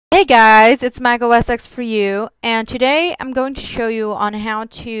Hey guys, it's MacOSX for you, and today I'm going to show you on how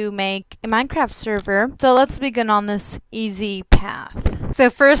to make a Minecraft server. So let's begin on this easy path.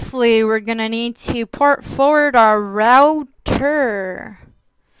 So firstly, we're gonna need to port forward our router.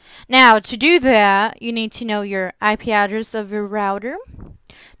 Now, to do that, you need to know your IP address of your router.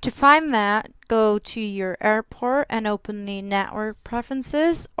 To find that, go to your airport and open the network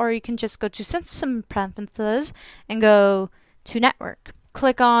preferences, or you can just go to system preferences and go to network.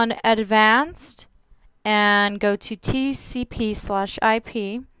 Click on advanced and go to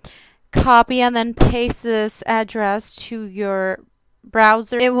TCP/IP. Copy and then paste this address to your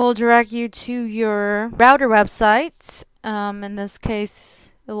browser. It will direct you to your router website. In this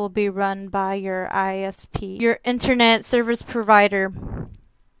case, it will be run by your ISP, your internet service provider.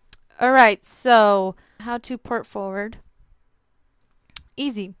 Alright, so how to port forward?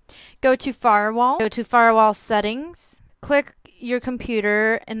 Easy. Go to firewall. Go to firewall settings. Click your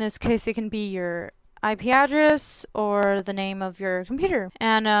computer. In this case, it can be your IP address or the name of your computer.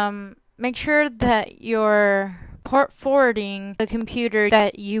 And make sure that you're port forwarding the computer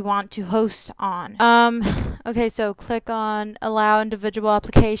that you want to host on. Okay, so click on allow individual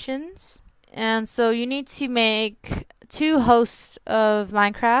applications. And so you need to make 2 hosts of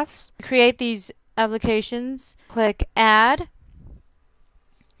Minecrafts. Create these applications. Click add.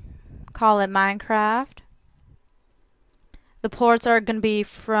 Call it Minecraft. The ports are going to be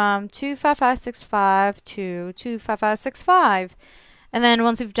from 25565 to 25565. And then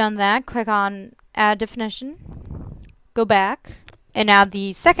once you've done that, click on add definition. Go back and add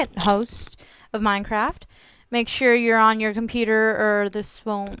the second host of Minecraft. Make sure you're on your computer or this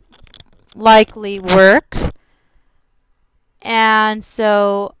won't likely work. And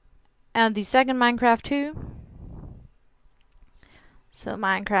so add the second Minecraft 2. So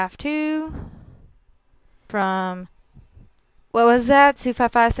Minecraft 2 from, what was that?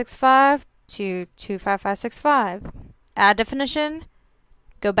 25565 to 25565. Add definition.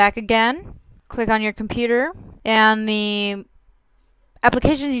 Go back again. Click on your computer. And the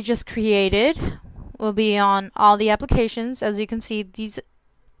application you just created will be on all the applications. As you can see, these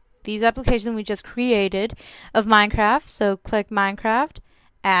applications we just created of Minecraft. So click Minecraft.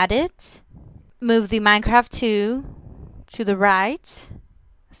 Add it. Move the Minecraft 2 to the right.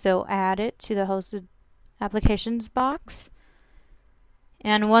 So add it to the hosted applications box.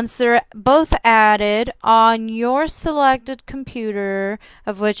 And once they're both added on your selected computer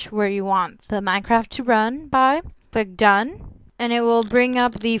of where you want the Minecraft to run by, click done. And it will bring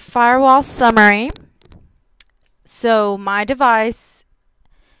up the firewall summary. So my device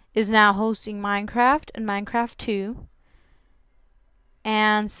is now hosting Minecraft and Minecraft 2.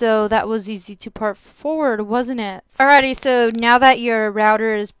 And so that was easy to port forward, wasn't it? Alrighty, so now that your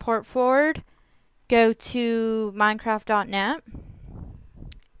router is port forward, go to minecraft.net.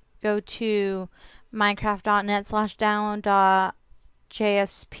 Go to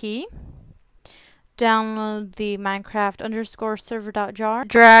minecraft.net/download.jsp. Download the minecraft_server.jar.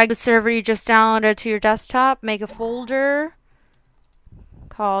 Drag the server you just downloaded to your desktop. Make a folder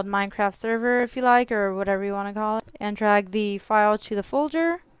called Minecraft server if you like, or whatever you want to call it. And drag the file to the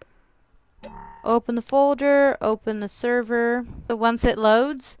folder. Open the folder. Open the server. So once it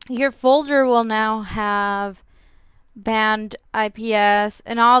loads, your folder will now have band IPS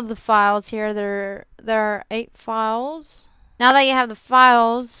and all the files here. There are 8 files. Now that you have the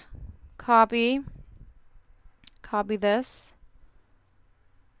files, copy this.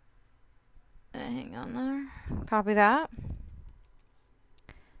 Hang on there. Copy that.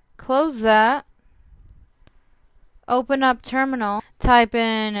 Close that. Open up terminal. Type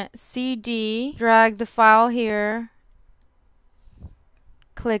in CD. Drag the file here.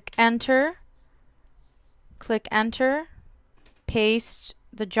 Click enter. Click enter. Paste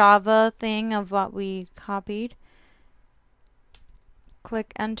the Java thing of what we copied.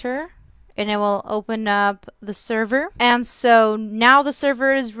 Click enter. And it will open up the server. And so now the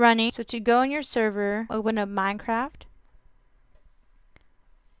server is running. So to go on your server, open up Minecraft.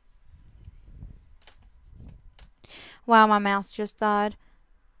 Wow, my mouse just died.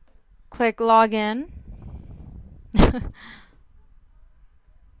 Click login.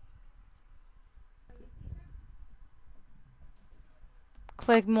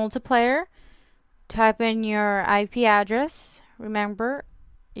 Click multiplayer. Type in your IP address. Remember,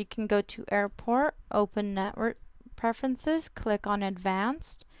 you can go to airport, open network preferences, click on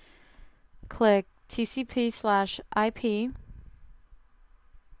advanced, click TCP/IP.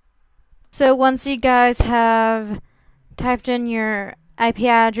 So once you guys have typed in your IP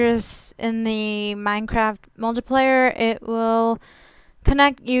address in the Minecraft multiplayer, it will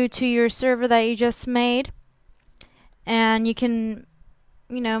connect you to your server that you just made, and you can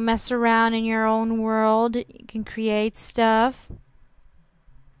you know, mess around in your own world. You can create stuff.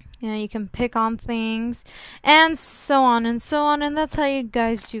 You know, you can pick on things, and so on and so on. And that's how you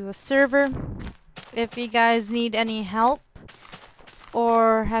guys do a server. If you guys need any help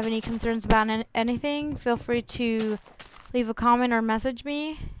or have any concerns about anything, feel free to leave a comment or message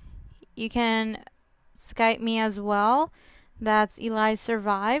me. You can Skype me as well. That's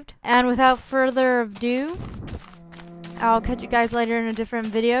Elizesurvived. And without further ado, I'll catch you guys later in a different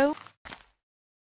video.